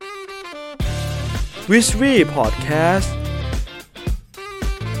Wishry Podcast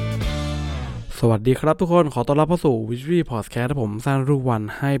สวัสดีครับทุกคนขอต้อนรับเข้าสู่ Wishry Podcast ผมสร้างทุกวัน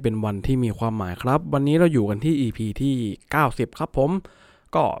ให้เป็นวันที่มีความหมายครับวันนี้เราอยู่กันที่ EP ที่90ครับผม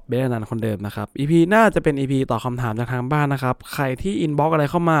ก็เบนนันคนเดิมนะครับ EP น่าจะเป็น EP ตอบคำถามจากทางบ้านนะครับใครที่ inbox อะไร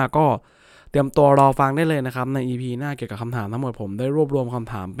เข้ามาก็เตรียมตัวรอฟังได้เลยนะครับใน EP หน้าเกี่ยวกับคำถามทั้งหมดผมได้รวบรวมค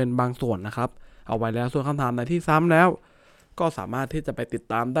ำถามเป็นบางส่วนนะครับเอาไว้แล้วส่วนคำถามไหนที่ซ้ำแล้วก็สามารถที่จะไปติด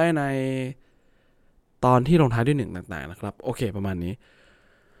ตามได้ในตอนที่ลงท้ายด้วย1ต่างๆนะครับโอเคประมาณนี้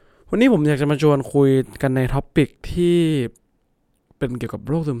วันนี้ผมอยากจะมาชวนคุยกันในท็อปิกที่เป็นเกี่ยวกับ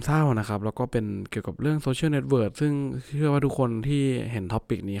โรคซึมเศร้านะครับแล้วก็เป็นเกี่ยวกับเรื่องโซเชียลเน็ตเวิร์คซึ่งเชื่อว่าทุกคนที่เห็นท็อ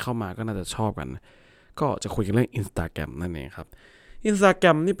ปิกนี้เข้ามาก็น่าจะชอบกันก็จะคุยกันเรื่อง Instagram นั่นเองครับ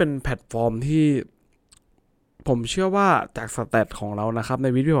Instagram นี่เป็นแพลตฟอร์มที่ผมเชื่อว่าจากสแตทของเรานะครับใน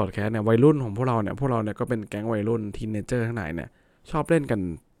วิดีโอพอดแคสต์เนี่ยวัยรุ่นของพวกเราเนี่ยก็เป็นแก๊งวัยรุ่นทีนเนเจอร์ทั้งหลายเนี่ยชอบเล่นกัน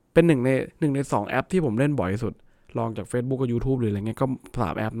เป็นหนึ่งใน2แอปที่ผมเล่นบ่อยที่สุดลองจาก Facebook กับ YouTube หรืออะไรเงี้ยก็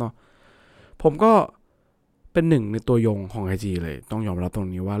3แอปเนาะผมก็เป็นหนึ่งในตัวยงของ IG เลยต้องยอมรับตรง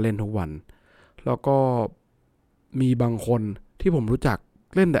นี้ว่าเล่นทุกวันแล้วก็มีบางคนที่ผมรู้จัก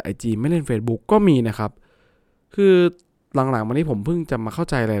เล่นแต่ IG ไม่เล่น Facebook ก็มีนะครับคือหลังๆมานี้ผมเพิ่งจะมาเข้า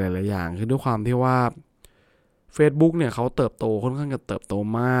ใจหลายๆอย่างคือด้วยความที่ว่า Facebook เนี่ยเขาเติบโตค่อนข้างจะเติบโต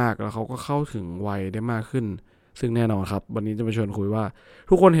มากแล้วเขาก็เข้าถึงวัยได้มากขึ้นซึ่งแน่นอนครับวันนี้จะมาชวนคุยว่า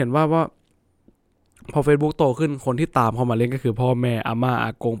ทุกคนเห็นว่าพอ Facebook โตขึ้นคนที่ตามเข้ามาเล่นก็คือพ่อแม่อาม่าอา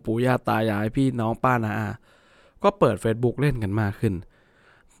กงปู่ย่าตายายพี่น้องป้าน้าอาก็เปิด Facebook เล่นกันมากขึ้น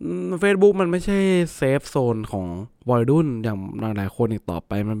Facebook มันไม่ใช่เซฟโซนของวัยรุ่นอย่างหลายๆคนอีกต่อไ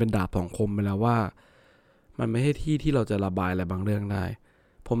ปมันเป็นดาบสองคมไปแล้วว่ามันไม่ใช่ที่เราจะระบายอะไรบางเรื่องได้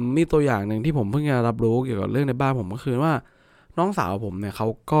ผมมีตัวอย่างหนึ่งที่ผมเพิ่งจะรับรู้เกี่ยวกับเรื่องในบ้านผมก็คือว่าน้องสาวผมเนี่ยเขา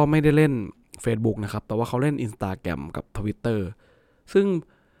ก็ไม่ได้เล่น Facebook นะครับแต่ว่าเขาเล่น Instagram กับ Twitter ซึ่ง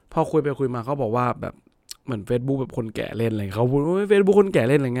พอคุยไปคุยมาเขาบอกว่าแบบเหมือน Facebook แบบคนแก่เล่นอะไรเขาพูดว่า Facebook คนแก่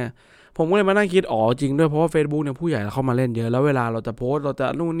เล่นอะไรเงี้ยผมก็เลยมานั่งคิดจริงด้วยเพราะว่า Facebook เนี่ยผู้ใหญ่เข้ามาเล่นเยอะแล้วเวลาเราจะโพสเราจะ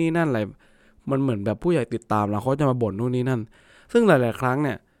นู่นนี่นั่นอะไรมันเหมือนแบบผู้ใหญ่ติดตามแล้วเขาจะมาบ่นนู่นนี่นั่นซึ่งหลายๆครั้งเ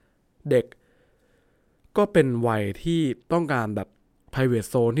นี่ยเด็กก็เป็นวัยที่ต้องการแบบ private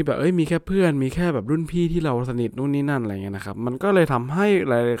zone ที่แบบมีแค่เพื่อนมีแค่แบบรุ่นพี่ที่เราสนิทนู่นนี่นั่นอะไรเงี้ยนะครับมันก็เลยทำให้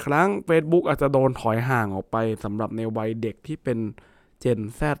หลายๆครั้ง Facebook อาจจะโดนถอยห่างออกไปสำหรับในวัยเด็กที่เป็น Gen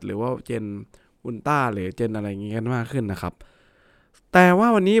Z หรือว่า Gen Ultra หรือ Gen อะไรอย่างเงี้ยกันมากขึ้นนะครับแต่ว่า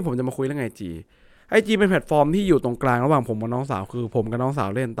วันนี้ผมจะมาคุยเรื่อง IG เป็นแพลตฟอร์มที่อยู่ตรงกลางระหว่างผมกับน้องสาวคือผมกับน้องสาว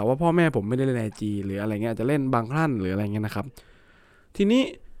เล่นแต่ว่าพ่อแม่ผมไม่ได้เล่น IG หรืออะไรเงี้ยจะเล่นบางครั้งหรืออะไรเงี้ยนะครับทีนี้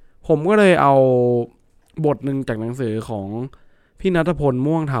ผมก็เลยเอาบทนึงจากหนังสือของพี่ณัฐพล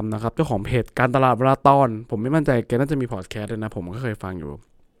ม่วงธรรมนะครับเจ้าของเพจการตลาดเวลาตอนผมไม่มั่นใจแกน่าจะมีพอดแคสต์ด้วยนะผมก็เคยฟังอยู่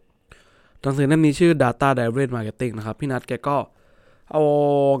หนังสือเล่มนี้ชื่อ Data Driven Marketing นะครับพี่ณัฐแกก็เอา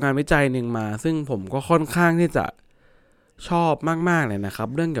งานวิจัยหนึ่งมาซึ่งผมก็ค่อนข้างที่จะชอบมากๆเลยนะครับ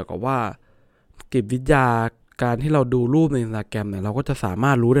เรื่องเกี่ยวกับว่าจิตวิทยาการที่เราดูรูปใน Instagram เนี่ยเราก็จะสาม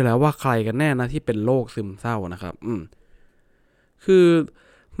ารถรู้ได้แล้วว่าใครกันแน่นะที่เป็นโรคซึมเศร้านะครับคือ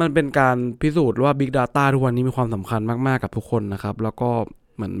มันเป็นการพิสูจน์ว่า Big Data ทุกวันนี้มีความสำคัญมากๆกับทุกคนนะครับแล้วก็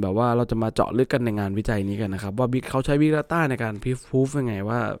เหมือนแบบว่าเราจะมาเจาะลึกกันในงานวิจัยนี้กันนะครับว่าเขาใช้ Big Data ในการพิสูจน์ยังไง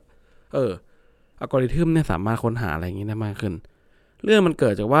ว่าอัลกอริทึมเนี่ยสามารถค้นหาอะไรอย่างนี้ได้มากขึ้นเรื่องมันเกิ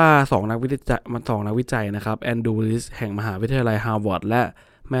ดจากว่า2นักวิจัยนะครับแอนดรูว์ลิสแห่งมหาวิทยาลัยฮาร์วาร์ดและ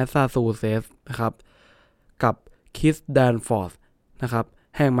แมสซาชูเซตส์นะครับกับคิสแดนฟอร์ดนะครับ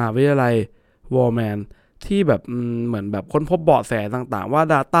แห่งมหาวิทยาลัยวอร์แมนที่แบบเหมือนแบบค้นพบเบาะแสต่างๆว่า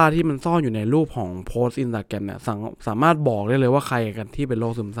Data ที่มันซ่อนอยู่ในรูปของโพสต์ Instagram เนี่ยสามารถบอกได้เลยว่าใครกันที่เป็นโร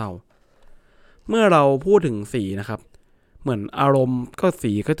คซึมเศร้าเมื่อเราพูดถึงสีนะครับเหมือนอารมณ์ก็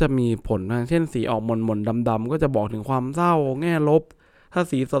สีก็จะมีผลเช่นสีออกหม่นๆดำๆก็จะบอกถึงความเศร้าแง่ลบถ้า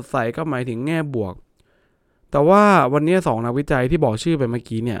สีสดใสก็หมายถึงแง่บวกแต่ว่าวันนี้2นักวิจัยที่บอกชื่อไปเมื่อ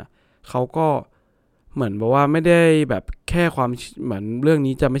กี้เนี่ยเขาก็เหมือนบอกว่าไม่ได้แบบแค่ความเหมือนเรื่อง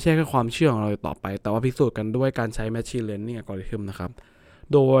นี้จะไม่ใช่แค่ความเชื่อของเราต่อไปแต่ว่าพิสูจน์กันด้วยการใช้ Machine Learning Algorithm นะครับ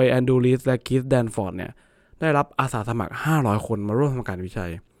โดยแอนดรูว์ลิสและคิสแดนฟอร์ดเนี่ยได้รับอาสาสมัคร500คนมาร่วมทำการวิจั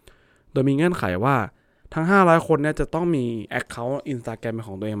ยโดยมีเงื่อนไขว่าทั้ง500คนเนี่ยจะต้องมี Account Instagram เป็นข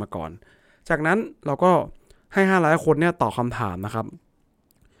องตัวเองมาก่อนจากนั้นเราก็ให้500คนเนี่ยตอบคำถามนะครับ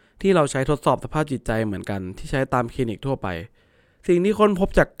ที่เราใช้ทดสอบสภาพจิตใจเหมือนกันที่ใช้ตามคลินิกทั่วไปสิ่งที่ค้นพบ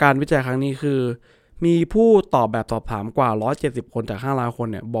จากการวิจัยครั้งนี้คือมีผู้ตอบแบบสอบถามกว่า170คนจาก500คน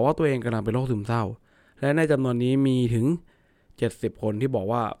เนี่ยบอกว่าตัวเองกำลังเป็นโรคซึมเศร้าและในจำนวนนี้มีถึง70คนที่บอก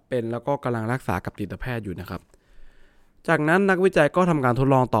ว่าเป็นแล้วก็กำลังรักษากับจิตแพทย์อยู่นะครับจากนั้นนักวิจัยก็ทำการทด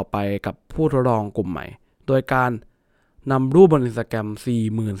ลองต่อไปกับผู้ทดลองกลุ่มใหม่โดยการนำรูปบน Instagram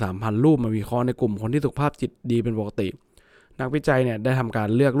 43,000 รูปมาวิเคราะห์ในกลุ่มคนที่สุขภาพจิตดีเป็นปกตินักวิจัยเนี่ยได้ทำการ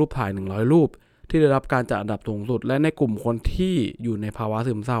เลือกรูปถ่าย100รูป ที่ได้รับการจัดอันดับสูงสุดและในกลุ่มคนที่อยู่ในภาวะ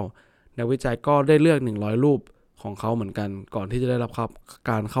ซึมเศร้านักวิจัยก็ได้เลือก100รูปของเขาเหมือนกันก่อนที่จะได้รับ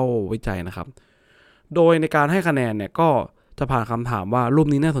การเข้าวิจัยนะครับโดยในการให้คะแนนเนี่ยก็จะผ่านคำถามว่ารูป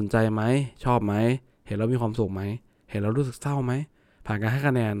นี้น่าสนใจไหมชอบไหมเห็นแล้วมีความสุขไหมเห็นแล้วรู้สึกเศร้าไหมผ่านการให้ค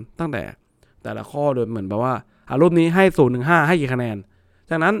ะแนนตั้งแต่ละข้อโดยเหมือนแบบว่ารูปนี้ให้0 ถึง 5ให้กี่คะแนน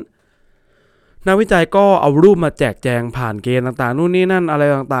จากนั้นนักวิจัยก็เอารูปมาแจกแจงผ่านเกณฑ์ต่างๆนู่นนี่นั่นอะไร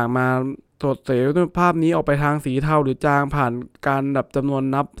ต่างๆมาตรวจเสภาพนี้ออกไปทางสีเทาหรือจางผ่านการนับจำ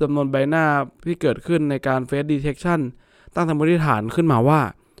นวนใบหน้าที่เกิดขึ้นในการ Face Detection ตั้งสมมติฐานขึ้นมาว่า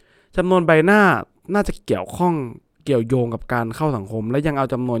จำนวนใบหน้าน่าจะเกี่ยวโยงกับการเข้าสังคมและยังเอา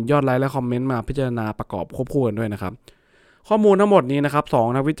จำนวนยอดไลค์และคอมเมนต์มาพิจารณาประกอบควบคู่กันด้วยนะครับข้อมูลทั้งหมดนี้นะครับ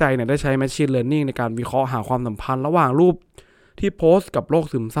2นักวิจัยเนี่ยได้ใช้ Machine Learning ในการวิเคราะห์หาความสัมพันธ์ระหว่างรูปที่โพสต์กับโรค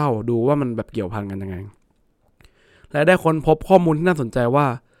ซึมเศร้าดูว่ามันแบบเกี่ยวพันกันยังไงและได้ค้นพบข้อมูลที่น่าสนใจว่า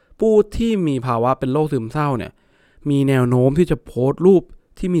ผู้ที่มีภาวะเป็นโรคซึมเศร้าเนี่ยมีแนวโน้มที่จะโพสต์รูป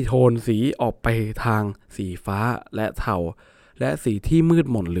ที่มีโทนสีออกไปทางสีฟ้าและเทาและสีที่มืด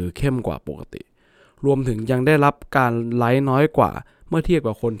หม่นหรือเข้มกว่าปกติรวมถึงยังได้รับการไลค์น้อยกว่าเมื่อเทียบ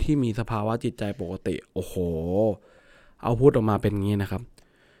กับคนที่มีสภาวะจิตใจปกติโอ้โหเอาพูดออกมาเป็นงี้นะครับ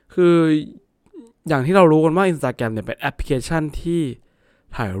คืออย่างที่เรารู้กันว่า Instagram เนี่ยเป็นแอปพลิเคชันที่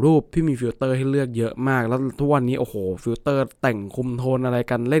ถ่ายรูปที่มีฟิลเตอร์ให้เลือกเยอะมากแล้วทุกวันนี้โอ้โหฟิลเตอร์แต่งคุมโทนอะไร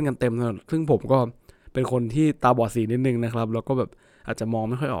กันเล่นกันเต็มเลยซึ่งผมก็เป็นคนที่ตาบอดสีนิดนึงนะครับแล้วก็แบบอาจจะมอง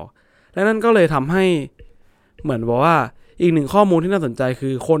ไม่ค่อยออกและนั่นก็เลยทำให้เหมือนบอกว่าอีกหนึ่งข้อมูลที่น่าสนใจคื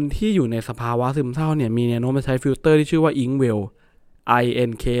อคนที่อยู่ในสภาวะซึมเศร้าเนี่ยมีแนวโน้มจะใช้ฟิลเตอร์ที่ชื่อว่า Inkwell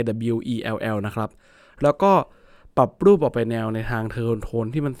INKWELL นะครับแล้วก็ปรับรูปออกไปแนวในทางโทน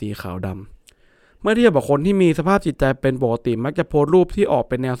ที่มันสีขาวดำเมื่อเทียบกับคนที่มีสภาพจิตใจเป็นปกติมักจะโพสต์รูปที่ออก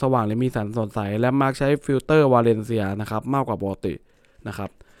เป็นแนวสว่างหรือมีสันสดใสและมักใช้ฟิลเตอร์วาเลนเซียนะครับมากกว่าปกตินะครับ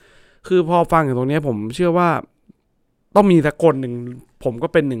คือพอฟังอย่างตรงนี้ผมเชื่อว่าต้องมีสักคนหนึ่งผมก็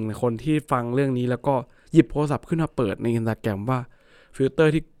เป็นหนึ่งในคนที่ฟังเรื่องนี้แล้วก็หยิบโทรศัพท์ขึ้นมาเปิดใน Instagram ว่าฟิลเตอ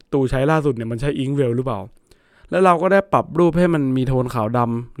ร์ที่ตูใช้ล่าสุดเนี่ยมันใช้ Inkwell หรือเปล่าแล้วเราก็ได้ปรับรูปให้มันมีโทนขาวด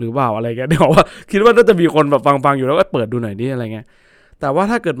ำหรือเปล่าอะไรเงี้ยเดี๋ยวว่าคิดว่าน่าจะมีคนแบบฟังอยู่แล้วก็เปิดดูหน่อยดิอะไรเงี้ยแต่ว่า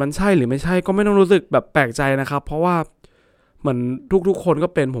ถ้าเกิดมันใช่หรือไม่ใช่ก็ไม่ต้องรู้สึกแบบแปลกใจนะครับเพราะว่าเหมือนทุกคนก็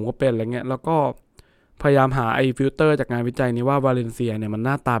เป็นผมก็เป็นอะไรเงี้ยแล้วก็พยายามหาไอ้ฟิลเตอร์จากงานวิจัยนี้ว่าวาเลนเซียเนี่ยมันห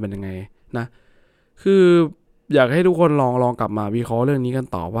น้าตาเป็นยังไงนะคืออยากให้ทุกคนลองกลับมาวิเคราะห์เรื่องนี้กัน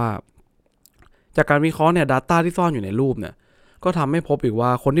ต่อว่าจากการวิเคราะห์เนี่ย data ที่ซ่อนอยู่ในรูปเนี่ยก็ทำให้พบอีกว่า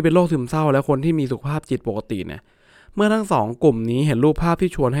คนที่เป็นโรคซึมเศร้าและคนที่มีสุขภาพจิตปกติเนี่ยเมื่อทั้ง2กลุ่มนี้เห็นรูปภาพที่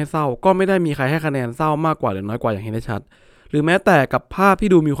ชวนให้เศร้าก็ไม่ได้มีใครให้คะแนนเศร้ามากกว่าหรือน้อยกว่าอย่างเห็นได้ชัดหรือแม้แต่กับภาพที่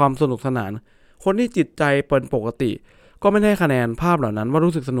ดูมีความสนุกสนานคนที่จิตใจเป็นปกติก็ไม่ได้คะแนนภาพเหล่านั้นว่า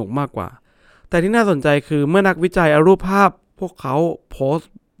รู้สึกสนุกมากกว่าแต่ที่น่าสนใจคือเมื่อนักวิจัยเอารูปภาพพวกเขาโพส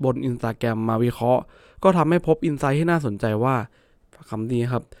ต์บน Instagram มาวิเคราะห์ก็ทำให้พบอินไซต์ที่น่าสนใจว่าคำนี้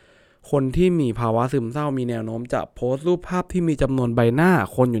ครับคนที่มีภาวะซึมเศร้ามีแนวโน้มจะโพสต์รูปภาพที่มีจำนวนใบหน้า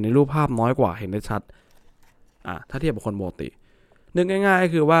คนอยู่ในรูปภาพน้อยกว่าเห็นได้ชัดถ้าเทียบกับคนปกตินึกง่ายๆก็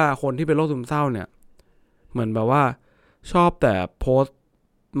คือว่าคนที่เป็นโรคซึมเศร้าเนี่ยเหมือนแบบว่าชอบแต่โพสต์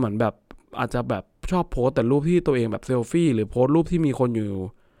เหมือนแบบอาจจะแบบชอบโพสต์แต่รูปที่ตัวเองแบบเซลฟี่หรือโพสต์รูปที่มีคนอยู่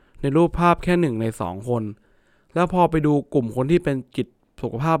ในรูปภาพแค่1 ใน 2คนแล้วพอไปดูกลุ่มคนที่เป็นจิตสุ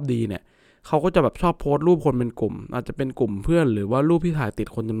ขภาพดีเนี่ยเขาก็จะแบบชอบโพสต์รูปคนเป็นกลุ่มอาจจะเป็นกลุ่มเพื่อนหรือว่ารูปที่ถ่ายติด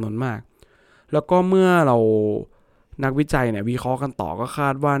คนจำนวนมากแล้วก็เมื่อเรานักวิจัยเนี่ยวิเคราะห์กันต่อก็คา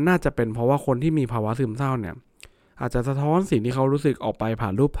ดว่าน่าจะเป็นเพราะว่าคนที่มีภาวะซึมเศร้าเนี่ยอาจจะสะท้อนสิ่งที่เขารู้สึกออกไปผ่า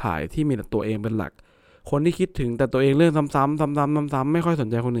นรูปถ่ายที่มีแต่ตัวเองเป็นหลักคนที่คิดถึงแต่ตัวเองเรื่องซ้ำๆไม่ค่อยสน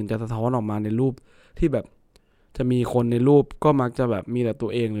ใจคนอื่นจะสะท้อนออกมาในรูปที่แบบจะมีคนในรูปก็มักจะแบบมีแต่ตัว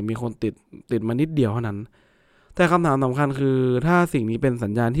เองหรือมีคนติดมานิดเดียวเท่านั้นแต่คำถามสำคัญคือถ้าสิ่งนี้เป็นสั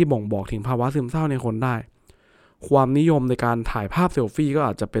ญญาณที่บ่งบอกถึงภาวะซึมเศร้าในคนได้ความนิยมในการถ่ายภาพเซลฟี่ก็อ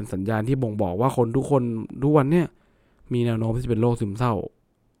าจจะเป็นสัญญาณที่บ่งบอกว่าคนทุกวันเนี่ยมีแนวโน้มที่จะเป็นโรคซึมเศร้า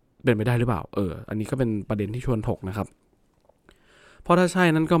เป็นไปได้หรือเปล่าอันนี้ก็เป็นประเด็นที่ชวนถกนะครับเพราะถ้าใช่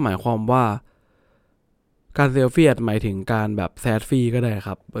นั่นก็หมายความว่าการเซลฟี่อาจหมายถึงการแบบแซดฟี่ก็ได้ค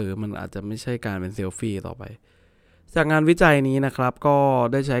รับมันอาจจะไม่ใช่การเป็นเซลฟี่ต่อไปจากงานวิจัยนี้นะครับก็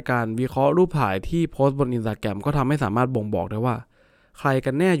ได้ใช้การวิเคราะห์รูปถ่ายที่โพสต์บน Instagram ก็ทำให้สามารถบ่งบอกได้ว่าใคร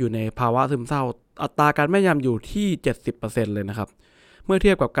กันแน่อยู่ในภาวะซึมเศร้าอัตราการแม่นยำอยู่ที่ 70% เลยนะครับเมื่อเที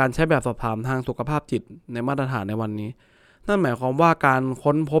ยบกับการใช้แบบสอบถามทางสุขภาพจิตในมาตรฐานในวันนี้นั่นหมายความว่าการ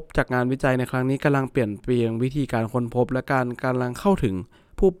ค้นพบจากงานวิจัยในครั้งนี้กำลังเปลี่ยนแปลงวิธีการค้นพบและการกำลังเข้าถึง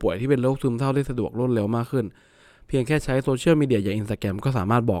ผู้ป่วยที่เป็นโรคซึมเศร้าได้สะดวกรวดเร็วมากขึ้นเพียงแค่ใช้โซเชียลมีเดียอย่าง Instagram ก็สา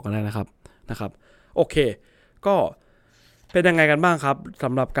มารถบอกกันได้นะครับโอเคก็เป็นยังไงกันบ้างครับส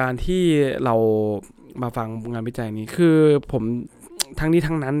ำหรับการที่เรามาฟังงานวิจัยนี้คือผม ทั้งนี้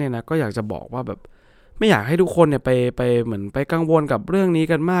ทั้งนั้นเนี่ยนะก็อยากจะบอกว่าแบบไม่อยากให้ทุกคนเนี่ยไปเหมือนไปกังวลกับเรื่องนี้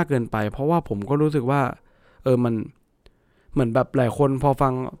กันมากเกินไปเพราะว่าผมก็รู้สึกว่ามันเหมือนแบบหลายคนพอฟั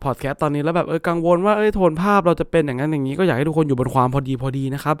งพอดแคสต์ตอนนี้แล้วแบบกังวลว่าโทนภาพเราจะเป็นอย่างนั้นอย่างนี้ก็อยากให้ทุกคนอยู่บนความพอดี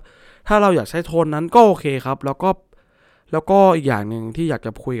นะครับถ้าเราอยากใช้โทนนั้นก็โอเคครับแล้วก็อีกอย่างนึงที่อยากจ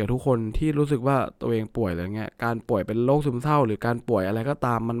ะคุยกับทุกคนที่รู้สึกว่าตัวเองป่วยอะไรเงี้ยการป่วยเป็นโรคซึมเศร้าหรือการป่วยอะไรก็ต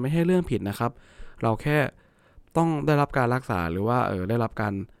ามมันไม่ใช่เรื่องผิดนะครับเราแค่ต้องได้รับการรักษาหรือว่าได้รับกา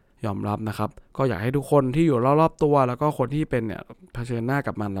รยอมรับนะครับก็อยากให้ทุกคนที่อยู่รอบๆตัวแล้วก็คนที่เป็นเนี่ยเผชิญหน้า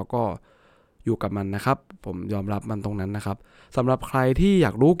กับมันแล้วก็อยู่กับมันนะครับผมยอมรับมันตรงนั้นนะครับสำหรับใครที่อย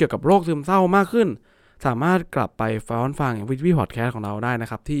ากรู้เกี่ยวกับโรคซึมเศร้ามากขึ้นสามารถกลับไปฟังวิทย์พอดแคสต์ของเราได้นะ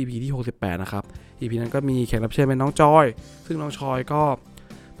ครับที่ EP ที่68นะครับ EP นั้นก็มีแขกรับเชิญเป็นน้องจอยซึ่งน้องจอยก็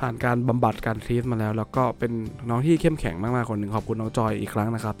ผ่านการบำบัดการทรีทมาแล้วก็เป็นน้องที่เข้มแข็งมากๆคนหนึ่งขอบคุณน้องจอยอีกครั้ง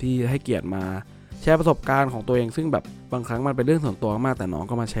นะครับที่ให้เกียรติมาแชร์ประสบการณ์ของตัวเองซึ่งแบบบางครั้งมันเป็นเรื่องส่วนตัวมากแต่น้อง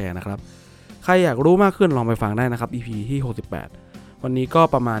ก็มาแชร์นะครับใครอยากรู้มากขึ้นลองไปฟังได้นะครับ EP ที่68วันนี้ก็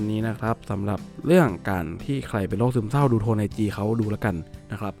ประมาณนี้นะครับสำหรับเรื่องการที่ใครเป็นโรคซึมเศร้าดูโทน IG เขาดูแล้วกัน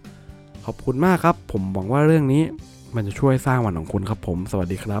นะครับขอบคุณมากครับผมหวังว่าเรื่องนี้มันจะช่วยสร้างวันของคุณครับผมสวัส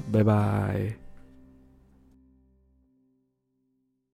ดีครับบ๊ายบาย